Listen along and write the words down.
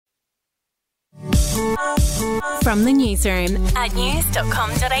From the newsroom at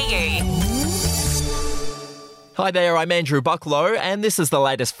news.com.au. Hi there, I'm Andrew Bucklow, and this is the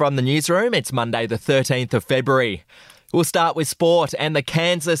latest from the newsroom. It's Monday the 13th of February. We'll start with sport, and the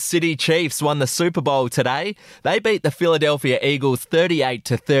Kansas City Chiefs won the Super Bowl today. They beat the Philadelphia Eagles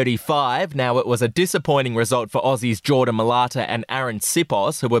 38-35. Now, it was a disappointing result for Aussies Jordan Mailata and Aaron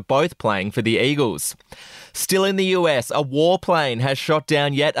Sipos, who were both playing for the Eagles. Still in the US, a warplane has shot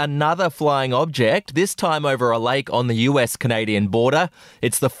down yet another flying object, this time over a lake on the US-Canadian border.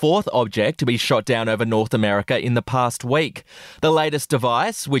 It's the fourth object to be shot down over North America in the past week. The latest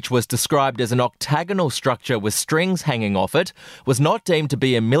device, which was described as an octagonal structure with strings hanging off it, was not deemed to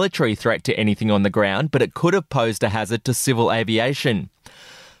be a military threat to anything on the ground, but it could have posed a hazard to civil aviation.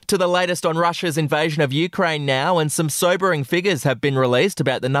 To the latest on Russia's invasion of Ukraine now, and some sobering figures have been released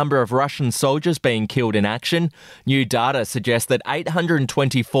about the number of Russian soldiers being killed in action. New data suggests that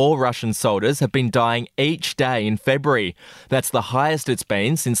 824 Russian soldiers have been dying each day in February. That's the highest it's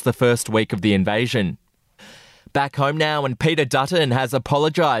been since the first week of the invasion. Back home now, and Peter Dutton has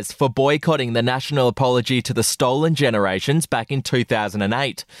apologised for boycotting the national apology to the stolen generations back in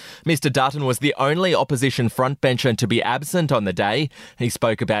 2008. Mr Dutton was the only opposition frontbencher to be absent on the day. He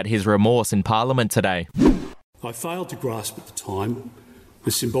spoke about his remorse in Parliament today. I failed to grasp at the time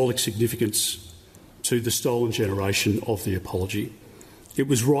the symbolic significance to the stolen generation of the apology. It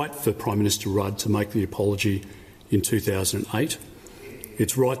was right for Prime Minister Rudd to make the apology in 2008.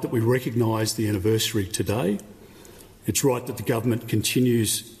 It's right that we recognise the anniversary today. It's right that the government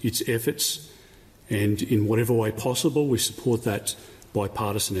continues its efforts, and in whatever way possible, we support that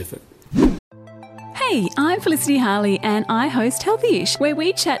bipartisan effort. Hey, I'm Felicity Harley and I host Healthyish, where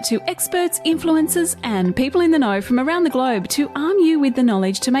we chat to experts, influencers and people in the know from around the globe to arm you with the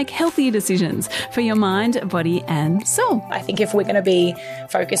knowledge to make healthier decisions for your mind, body and soul. I think if we're going to be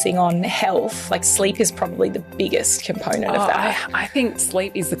focusing on health, like sleep is probably the biggest component of that. I think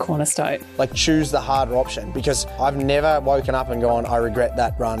sleep is the cornerstone. Like, choose the harder option, because I've never woken up and gone, I regret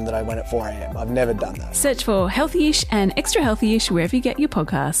that run that I went at 4 a.m. I've never done that. Search for Healthyish and Extra Healthyish wherever you get your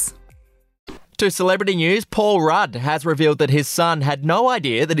podcasts. To celebrity news, Paul Rudd has revealed that his son had no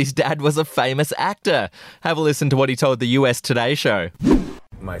idea that his dad was a famous actor. Have a listen to what he told the US Today show.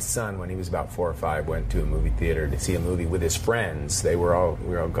 My son, when he was about 4 or 5, went to a movie theater to see a movie with his friends. We were all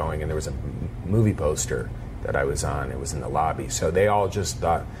going, and there was a movie poster that I was on. It was in the lobby. So they all just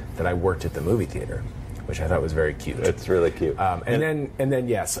thought that I worked at the movie theater, which I thought was very cute. It's really cute. And then,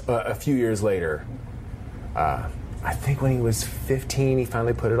 yes, a few years later, I think when he was 15, he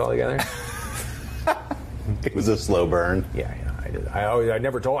finally put it all together. It was a slow burn. Yeah, I did. I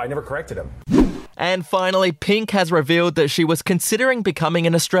never corrected him. And finally, Pink has revealed that she was considering becoming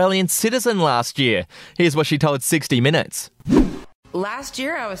an Australian citizen last year. Here's what she told 60 Minutes. Last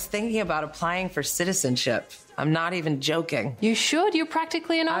year, I was thinking about applying for citizenship. I'm not even joking. You should. You're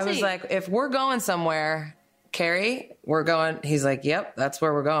practically an Aussie. I was like, if we're going somewhere, Carrie, we're going. He's like, yep, that's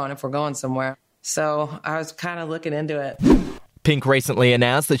where we're going if we're going somewhere. So I was kind of looking into it. Pink recently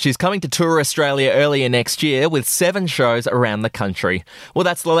announced that she's coming to tour Australia earlier next year with 7 shows around the country. Well,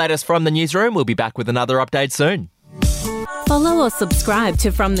 that's the latest from the newsroom. We'll be back with another update soon. Follow or subscribe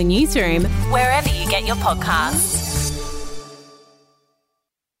to From the Newsroom wherever you get your podcasts.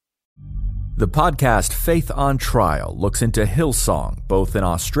 The podcast Faith on Trial looks into Hillsong, both in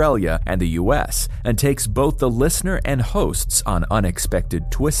Australia and the US, and takes both the listener and hosts on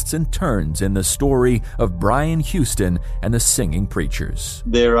unexpected twists and turns in the story of Brian Houston and the Singing Preachers.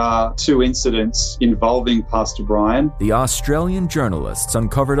 There are 2 incidents involving Pastor Brian. The Australian journalists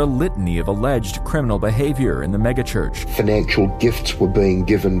uncovered a litany of alleged criminal behavior in the megachurch. Financial gifts were being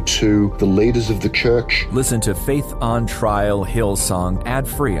given to the leaders of the church. Listen to Faith on Trial Hillsong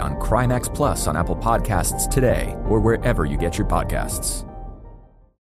ad-free on Crimex Plus on Apple Podcasts today or wherever you get your podcasts.